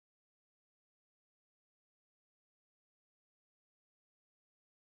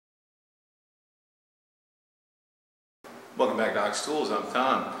Welcome back to Ox Tools. I'm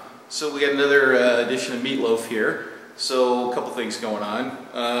Tom. So we got another edition of Meatloaf here. So a couple things going on.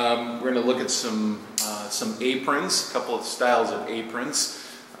 We're going to look at some aprons, a couple of styles of aprons.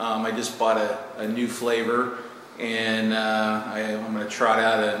 I just bought a new flavor, and I'm going to trot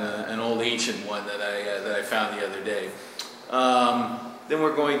out an old ancient one that I found the other day. Then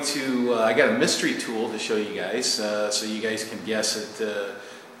we're going to, I got a mystery tool to show you guys, so you guys can guess it.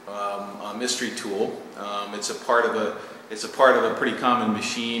 A mystery tool. It's a part of a pretty common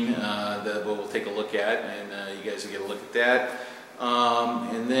machine that we'll take a look at, and you guys will get a look at that.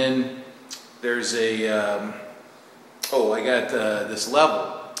 And then there's I got this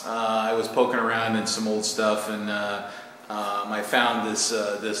level. I was poking around in some old stuff, and I found this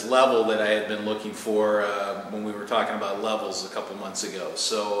level that I had been looking for when we were talking about levels a couple months ago.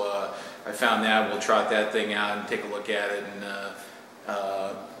 So I found that. We'll trot that thing out and take a look at it, and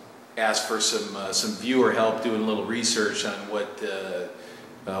ask for some viewer help doing a little research on what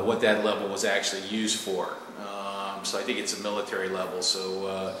that level was actually used for. So I think it's a military level,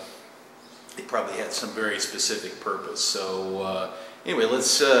 so it probably had some very specific purpose. So anyway,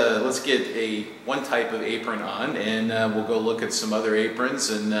 let's get one type of apron on, and we'll go look at some other aprons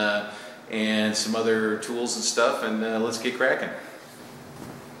and some other tools and stuff, and let's get cracking.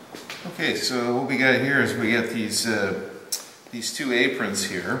 Okay, so what we got here is we got these two aprons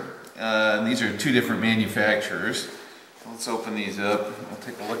here. These are two different manufacturers. Let's open these up. We'll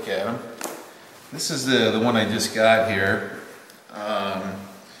take a look at them. This is the one I just got here,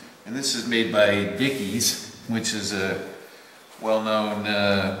 and this is made by Dickies, which is a well-known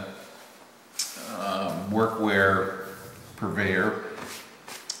workwear purveyor.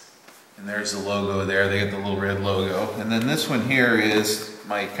 And there's the logo there. They got the little red logo. And then this one here is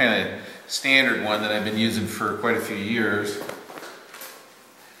my kind of standard one that I've been using for quite a few years.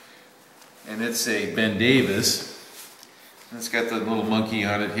 And it's a Ben Davis. And it's got the little monkey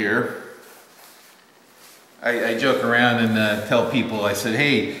on it here. I joke around and tell people, I said,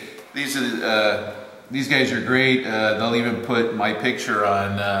 hey, these guys are great. They'll even put my picture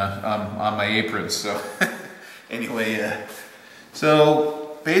on my aprons. So anyway,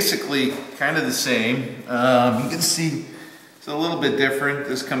 so basically kind of the same. You can see it's a little bit different.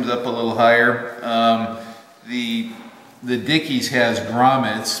 This comes up a little higher. The Dickies has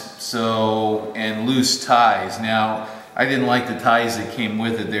grommets, and loose ties. Now, I didn't like the ties that came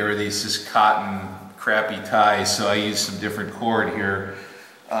with it. They were these just cotton, crappy ties, so I used some different cord here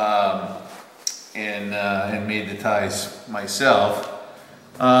and made the ties myself.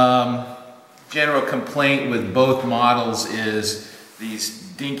 General complaint with both models is these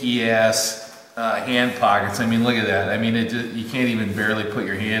dinky-ass hand pockets. I mean, look at that. I mean, you can't even barely put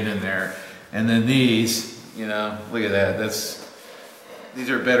your hand in there. And then these, you know, look at that. These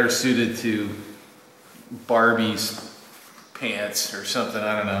are better suited to Barbie's pants or something.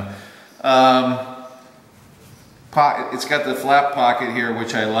 I don't know. It's got the flap pocket here,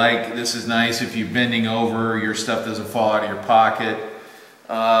 which I like. This is nice if you're bending over, your stuff doesn't fall out of your pocket.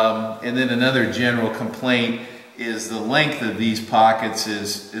 And then another general complaint is the length of these pockets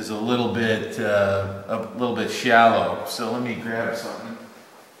is a little bit shallow. So let me grab something.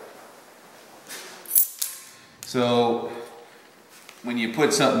 So when you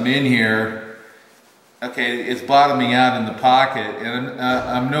put something in here, okay, it's bottoming out in the pocket, and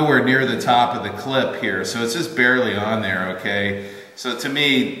I'm nowhere near the top of the clip here, so it's just barely on there, okay? So to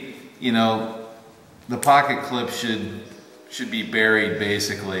me, you know, the pocket clip should be buried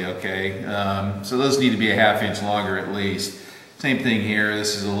basically, okay? So those need to be a ½ inch longer at least. Same thing here,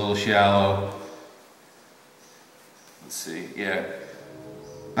 this is a little shallow. Let's see, yeah,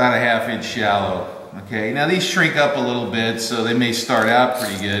 about a ½ inch shallow. Okay, now these shrink up a little bit, so they may start out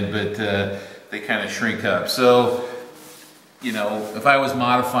pretty good, but they kind of shrink up. So, you know, if I was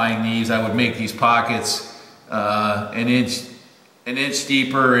modifying these, I would make these pockets an inch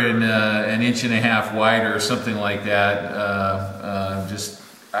deeper and an inch and a half wider, or something like that, just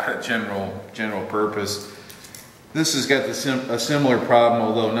out of general purpose. This has got a similar problem,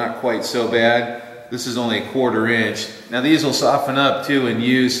 although not quite so bad. This is only a ½ inch. Now these will soften up too in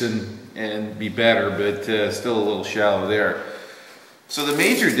use and be better, but still a little shallow there. So the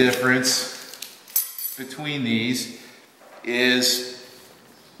major difference between these is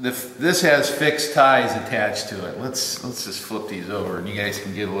this has fixed ties attached to it. Let's just flip these over and you guys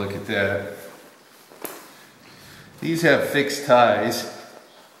can get a look at that. These have fixed ties,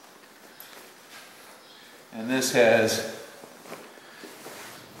 and this has,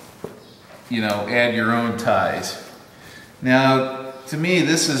 you know, add your own ties. Now, to me,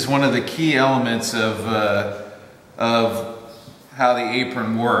 this is one of the key elements of how the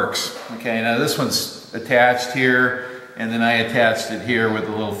apron works. Okay, now this one's attached here. and then I attached it here with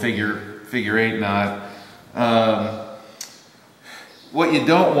a little figure 8 knot. What you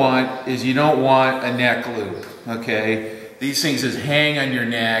don't want is you don't want a neck loop, okay? These things just hang on your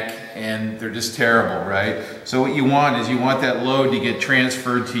neck and they're just terrible, right? So what you want is you want that load to get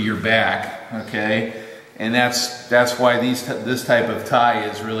transferred to your back, okay? And that's why this type of tie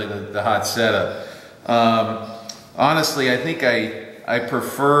is really the hot setup. Honestly, I think I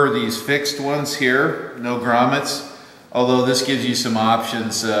prefer these fixed ones here, no grommets, although this gives you some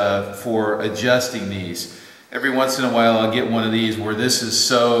options for adjusting these. Every once in a while I'll get one of these where this is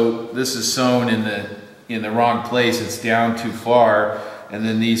sewn in the wrong place, it's down too far, and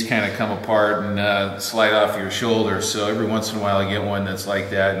then these kind of come apart and slide off your shoulder. So every once in a while I get one that's like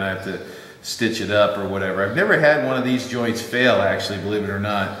that and I have to stitch it up or whatever. I've never had one of these joints fail, actually, believe it or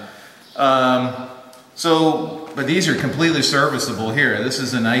not. But these are completely serviceable here. This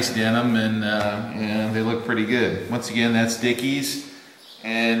is a nice denim and they look pretty good. Once again, that's Dickies.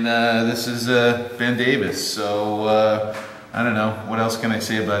 And this is Ben Davis. So I don't know, what else can I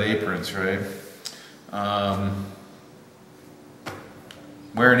say about aprons, right?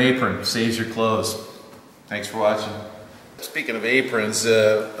 Wear an apron, saves your clothes. Thanks for watching. Speaking of aprons,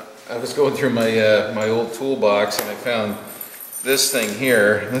 I was going through my old toolbox and I found this thing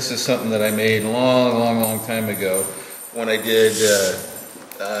here. This is something that I made long time ago when I did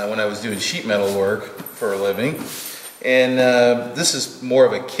when I was doing sheet metal work for a living. And this is more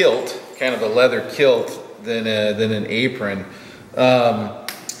of a kilt, kind of a leather kilt than an apron.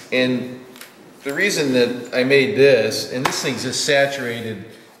 And the reason that I made this, and this thing's just saturated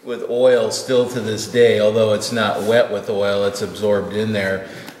with oil still to this day, although it's not wet with oil, it's absorbed in there.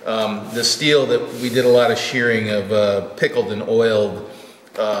 The steel that we did a lot of shearing of pickled and oiled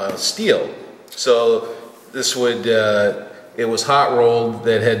steel. So this would, it was hot rolled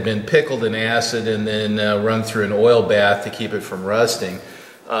that had been pickled in acid and then run through an oil bath to keep it from rusting.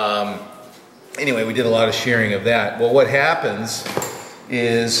 Anyway, we did a lot of shearing of that. Well, what happens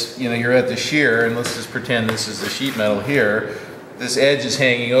is, you know, you're at the shear, and let's just pretend this is the sheet metal here. This edge is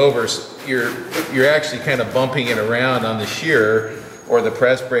hanging over, so you're actually kind of bumping it around on the shear or the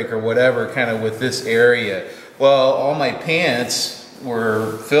press brake or whatever, kind of with this area. Well, all my pants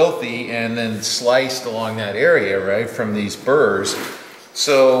were filthy and then sliced along that area, right, from these burrs.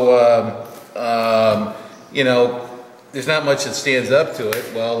 So, you know, there's not much that stands up to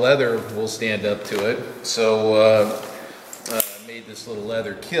it. Well, leather will stand up to it. So, I made this little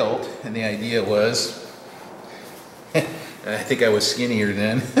leather kilt, and the idea was, and I think I was skinnier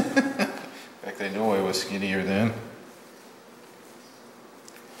then. In fact, I know I was skinnier then.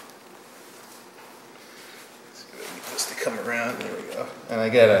 Just to come around, there we go. And I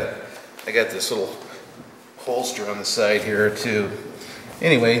got this little holster on the side here too.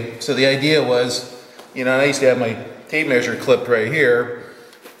 Anyway, so the idea was, you know, I used to have my tape measure clipped right here.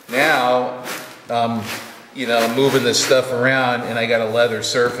 Now, you know, moving this stuff around, and I got a leather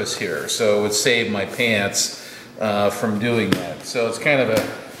surface here, so it saved my pants from doing that. So it's kind of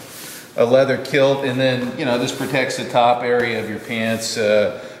a leather kilt, and then, you know, this protects the top area of your pants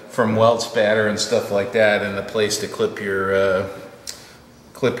from welt spatter and stuff like that, and a place to clip your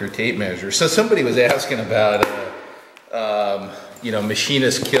tape measure. So somebody was asking about you know,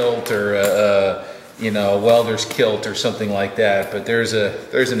 machinist kilt or you know, welder's kilt or something like that. But there's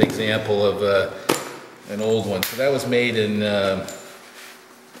an example of an old one. So that was made in that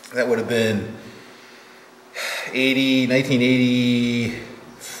would have been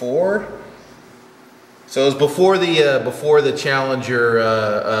 1984. So it was before the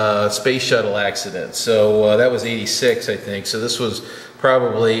Challenger space shuttle accident. So that was 86, I think. So this was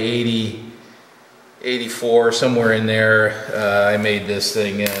probably 80, 84, somewhere in there. I made this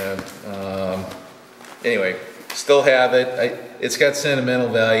thing. Anyway, still have it. It's got sentimental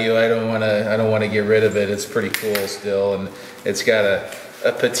value. I don't want to get rid of it. It's pretty cool still, and it's got a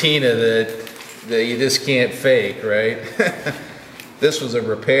patina that you just can't fake, right? This was a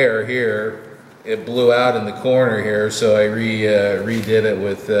repair here. It blew out in the corner here, so I redid it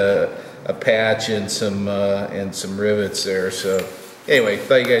with a patch and some rivets there. So anyway,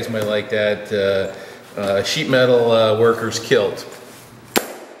 thought you guys might like that. Sheet metal worker's kilt.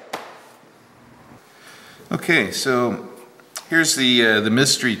 Okay, so here's the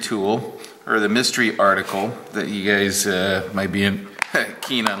mystery tool, or the mystery article that you guys might be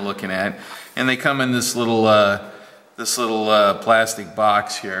keen on looking at, and they come in this little plastic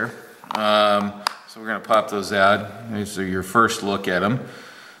box here. So we're going to pop those out. These are your first look at them.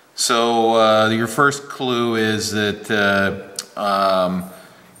 So your first clue is that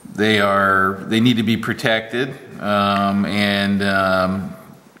they need to be protected, and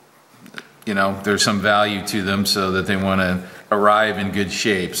you know, there's some value to them, so that they want to arrive in good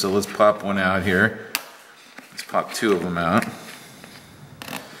shape. So let's pop one out here. Let's pop 2 of them out.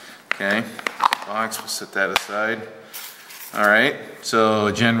 Okay, box, we'll set that aside. All right,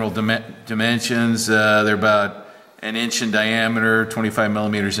 so general dimensions, they're about 1 inch in diameter, 25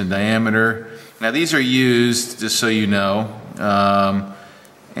 millimeters in diameter. Now these are used, just so you know,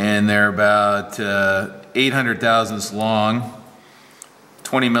 and they're about 800 thousandths long,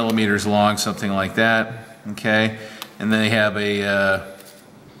 20 millimeters long, something like that. Okay, and then they have a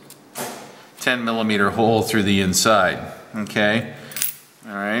 10 millimeter hole through the inside. Okay,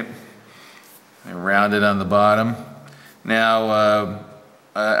 all right, they're rounded on the bottom. Now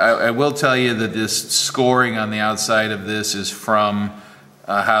I will tell you that this scoring on the outside of this is from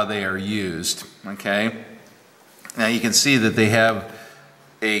how they are used. Okay, now you can see that they have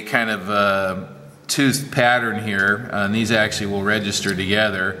a kind of toothed pattern here, and these actually will register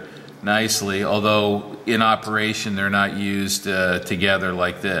together nicely, although in operation they're not used together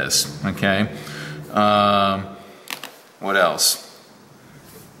like this. Okay, what else?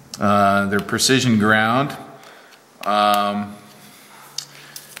 They're precision ground, and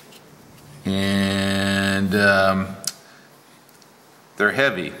they're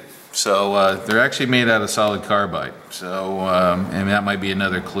heavy. So they're actually made out of solid carbide. So and that might be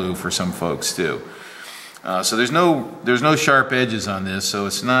another clue for some folks too. So there's no sharp edges on this, so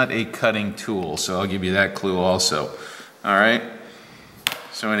it's not a cutting tool. So I'll give you that clue also. All right.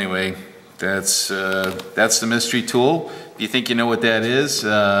 So anyway, that's the mystery tool. If you think you know what that is,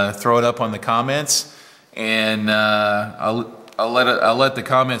 throw it up on the comments, and I'll let the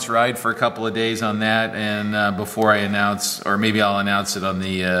comments ride for a couple of days on that, and before I announce, or maybe I'll announce it on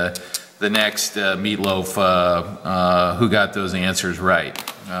the next Meatloaf who got those answers right.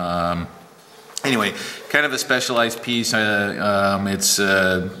 Anyway, kind of a specialized piece. There'll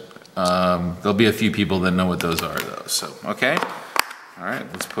be a few people that know what those are, though. So okay, all right,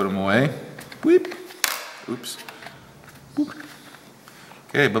 let's put them away. Weep. Oops. Whoop.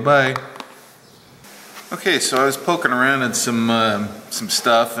 Okay, bye-bye. Okay, so I was poking around at some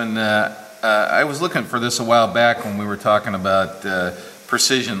stuff, and I was looking for this a while back when we were talking about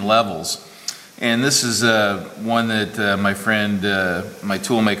precision levels. And this is one that my friend, my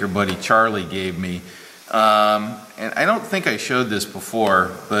toolmaker buddy Charlie gave me. And I don't think I showed this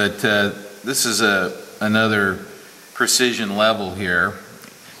before, but this is another precision level here.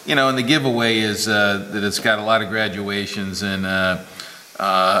 You know, and the giveaway is that it's got a lot of graduations, and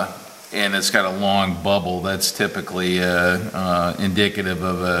it's got a long bubble. That's typically indicative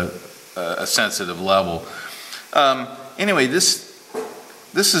of a sensitive level. Anyway, this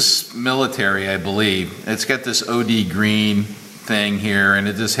is military, I believe. It's got this OD green thing here, and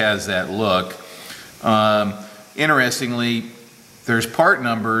it just has that look. Interestingly, there's part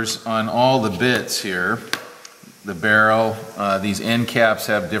numbers on all the bits here. The barrel, these end caps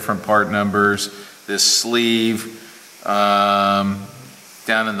have different part numbers. This sleeve, down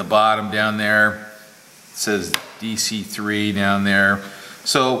in the bottom down there, it says DC3 down there.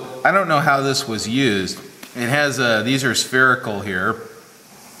 So I don't know how this was used. It has these are spherical here,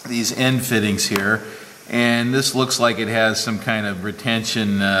 these end fittings here, and this looks like it has some kind of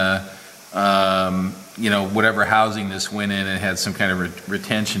retention, you know, whatever housing this went in, it had some kind of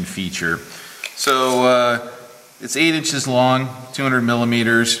retention feature. So it's 8 inches long, 200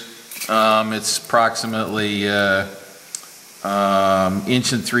 millimeters. It's approximately inch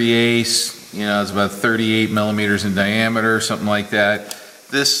and 3/8. You know, it's about 38 millimeters in diameter, something like that.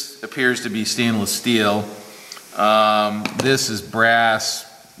 This appears to be stainless steel. This is brass.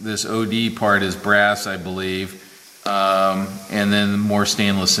 This OD part is brass, I believe, and then more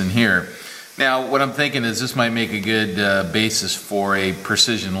stainless in here. Now, what I'm thinking is this might make a good basis for a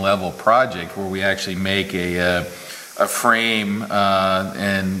precision level project where we actually make a frame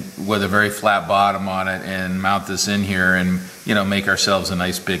and with a very flat bottom on it, and mount this in here, and you know, make ourselves a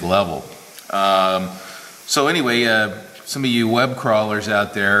nice big level. So anyway, some of you web crawlers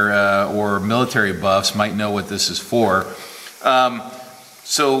out there or military buffs might know what this is for.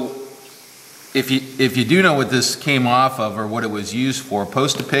 So if you do know what this came off of or what it was used for,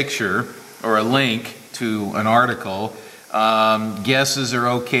 post a picture or a link to an article. Guesses are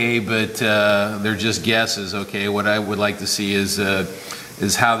okay, but they're just guesses. Okay, what I would like to see is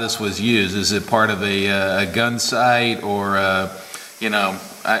how this was used. Is it part of a gun sight, or you know,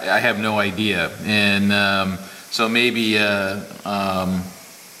 I have no idea. And so maybe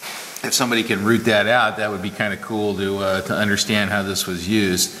if somebody can root that out, that would be kind of cool to understand how this was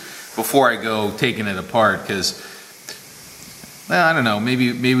used before I go taking it apart. Because, well, I don't know,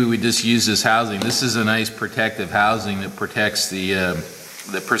 maybe we just use this housing. This is a nice protective housing that protects the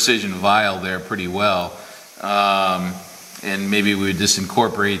precision vial there pretty well. And maybe we would just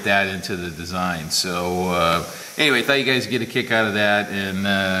incorporate that into the design. So anyway, thought you guys get a kick out of that, and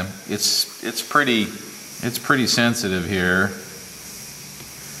it's pretty sensitive here.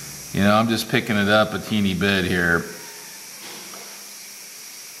 You know, I'm just picking it up a teeny bit here.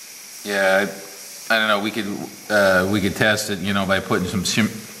 Yeah, I don't know. We could test it, you know, by putting some shim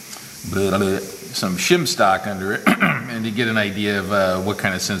stock under it, and to get an idea of what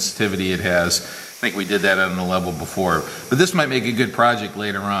kind of sensitivity it has. I think we did that on the level before, but this might make a good project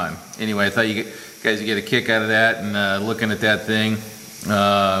later on. Anyway, I thought you guys get a kick out of that, and looking at that thing.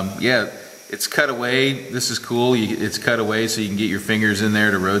 Yeah, it's cut away. This is cool. It's cut away so you can get your fingers in there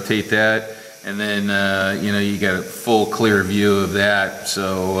to rotate that, and then you know, you got a full clear view of that.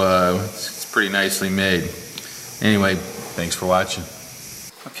 So it's pretty nicely made. Anyway, thanks for watching.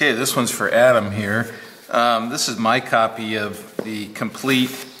 Okay, this one's for Adam here. This is my copy of the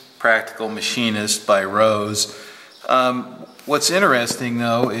Complete Practical Machinist by Rose. What's interesting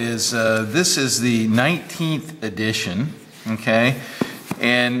though is this is the 19th edition, okay?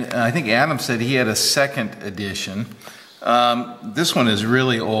 And I think Adam said he had a second edition. This one is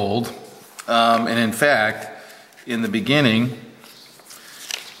really old. And in fact, in the beginning,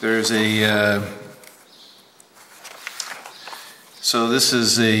 there's a, so this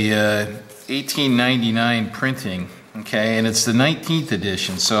is a 1899 printing. Okay, and it's the 19th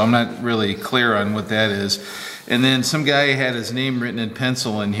edition, so I'm not really clear on what that is. And then some guy had his name written in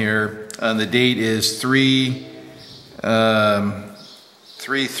pencil in here. The date is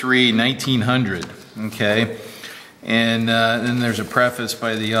 3/3/1900. Okay, and then there's a preface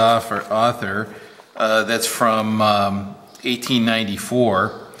by the author that's from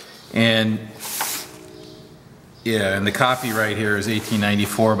 1894, and yeah, and the copyright here is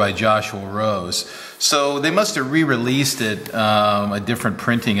 1894 by Joshua Rose. So they must have re-released it, a different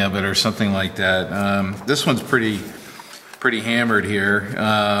printing of it or something like that. This one's pretty hammered here,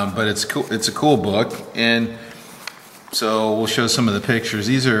 but it's cool. It's a cool book, and so we'll show some of the pictures.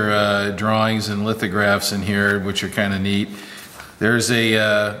 These are drawings and lithographs in here, which are kind of neat. There's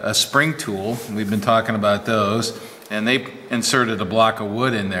a spring tool. We've been talking about those, and they inserted a block of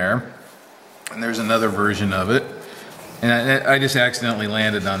wood in there. And there's another version of it. And I just accidentally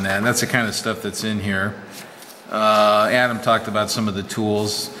landed on that. And that's the kind of stuff that's in here. Adam talked about some of the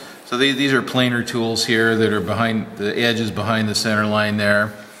tools. So these are planer tools here that are behind, the edges behind the center line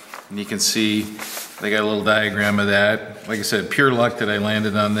there. And you can see they got a little diagram of that. Like I said, pure luck that I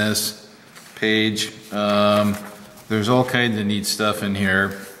landed on this page. There's all kinds of neat stuff in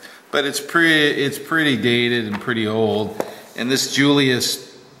here. But it's pretty dated and pretty old. And this Julius,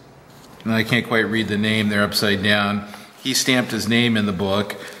 and I can't quite read the name, they're upside down. He stamped his name in the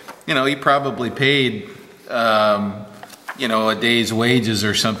book. You know, he probably paid, you know, a day's wages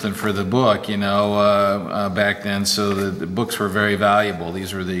or something for the book, you know, back then. So the books were very valuable.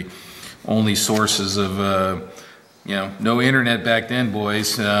 These were the only sources of, you know, no internet back then,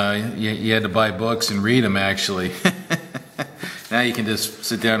 boys. You had to buy books and read them, actually. Now you can just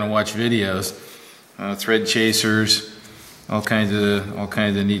sit down and watch videos. Thread chasers. All kinds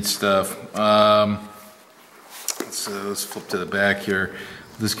of neat stuff. Let's flip to the back here.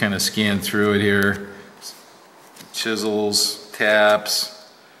 Just kind of scan through it here. Chisels, taps,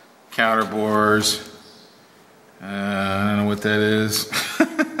 counter bores. I don't know what that is.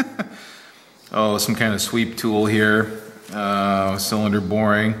 Oh, some kind of sweep tool here. Cylinder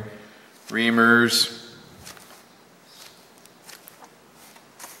boring, reamers.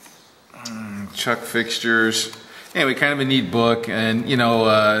 Chuck fixtures. Anyway, kind of a neat book, and you know,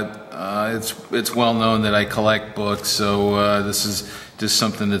 it's well known that I collect books, so this is just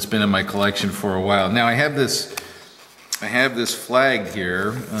something that's been in my collection for a while. Now I have this flag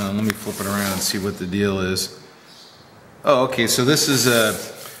here. Let me flip it around and see what the deal is. Oh, okay. So this is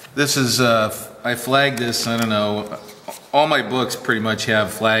I flagged this. I don't know. All my books pretty much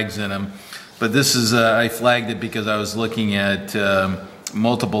have flags in them, but this is I flagged it because I was looking at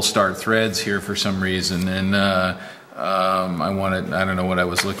multiple start threads here for some reason, and I don't know what I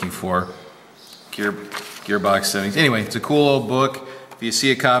was looking for. Gearbox settings. Anyway, it's a cool old book. If you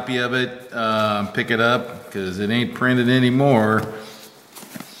see a copy of it, pick it up because it ain't printed anymore.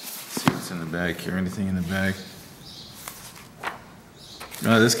 Let's see what's in the back here. Anything in the back?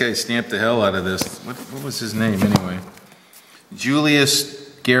 Oh, this guy stamped the hell out of this. What was his name anyway? Julius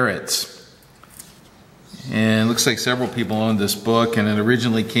Garrett's. And it looks like several people owned this book, and it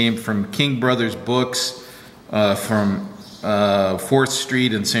originally came from King Brothers Books from 4th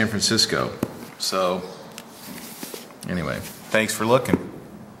Street in San Francisco. So, anyway, thanks for looking.